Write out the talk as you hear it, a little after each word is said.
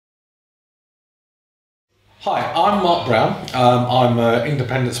Hi, I'm Mark Brown. I'm an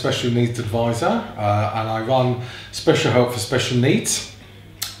independent special needs advisor and I run Special Help for Special Needs,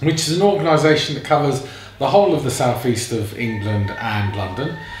 which is an organisation that covers the whole of the southeast of England and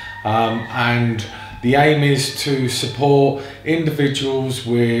London. And the aim is to support individuals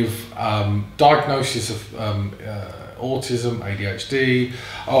with diagnosis of autism, ADHD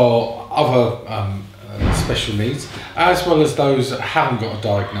or other special needs, as well as those that haven't got a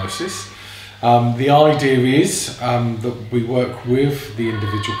diagnosis. The idea is that we work with the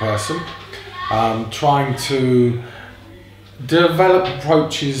individual person, trying to develop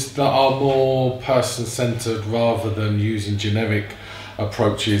approaches that are more person-centred rather than using generic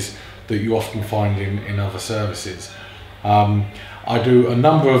approaches that you often find in other services. I do a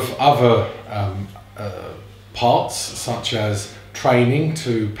number of other parts, such as training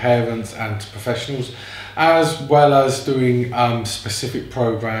to parents and to professionals, as well as doing specific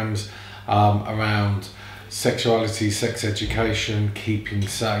programs around sexuality, sex education, keeping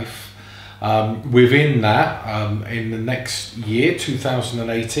safe. Within that, in the next year,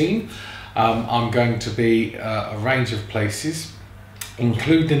 2018, I'm going to be a range of places,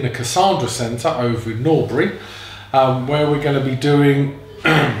 including the Cassandra Centre over in Norbury, where we're going to be doing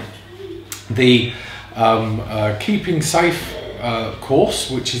the Keeping Safe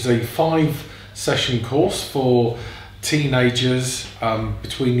course, which is a 5-session course for teenagers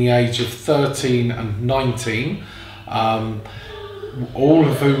between the age of 13 and 19, all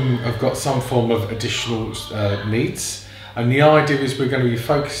of whom have got some form of additional needs. And the idea is we're going to be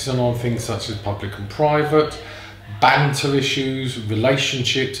focusing on things such as public and private, banter issues,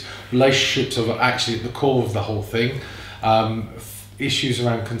 relationships are actually at the core of the whole thing, issues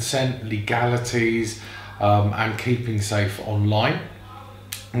around consent, legalities, and keeping safe online.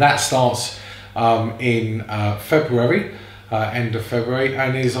 And that starts in February, end of February,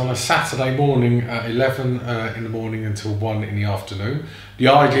 and is on a Saturday morning at 11 in the morning until 1 in the afternoon. The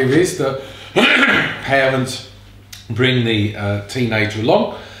idea is that parents bring the teenager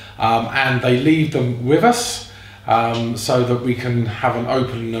along and they leave them with us so that we can have an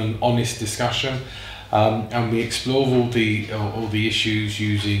open and honest discussion, and we explore all the issues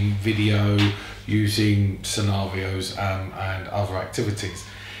using video, using scenarios and other activities.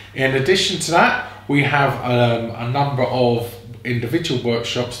 In addition to that, we have a number of individual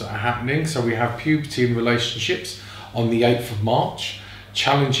workshops that are happening. So we have puberty and relationships on the 8th of March,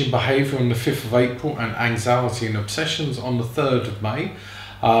 challenging behaviour on the 5th of April, and anxiety and obsessions on the 3rd of May,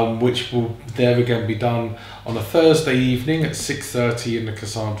 which will there again be done on a Thursday evening at 6:30 in the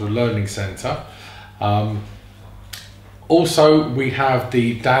Cassandra Learning Centre. Also, we have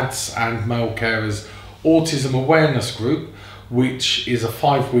the Dads and Male Carers Autism Awareness Group, which is a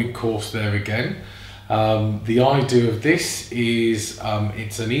 5-week course there again. The idea of this is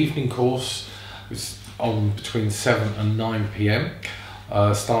it's an evening course. It's on between 7 and 9 p.m.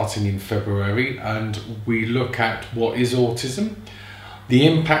 Starting in February, and we look at what is autism, the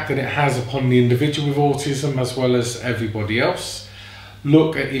impact that it has upon the individual with autism as well as everybody else,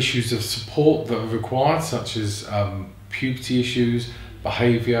 look at issues of support that are required, such as puberty issues,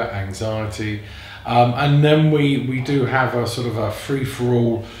 behaviour, anxiety, and then we do have a sort of a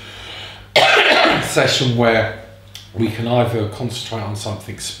free-for-all session where we can either concentrate on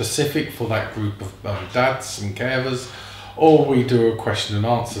something specific for that group of dads and carers, or we do a question and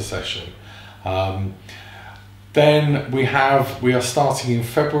answer session. Then we are starting in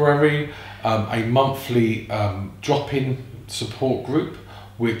February a monthly drop-in support group,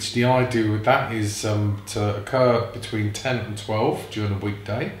 which the idea with that is to occur between 10 and 12 during a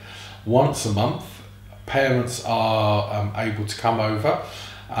weekday. Once a month, parents are able to come over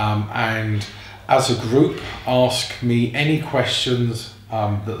and as a group ask me any questions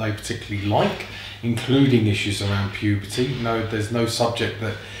that they particularly like, including issues around puberty. No, there's no subject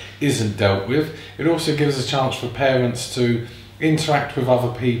that isn't dealt with. It also gives a chance for parents to interact with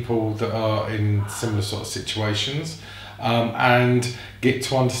other people that are in similar sort of situations, and get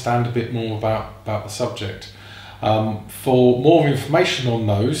to understand a bit more about the subject. For more information on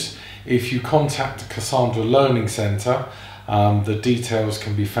those, if you contact the Cassandra Learning Centre, the details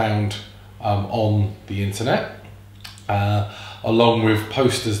can be found on the internet, along with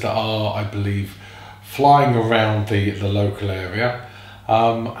posters that are, I believe, flying around the local area,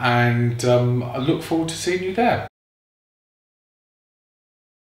 and I look forward to seeing you there.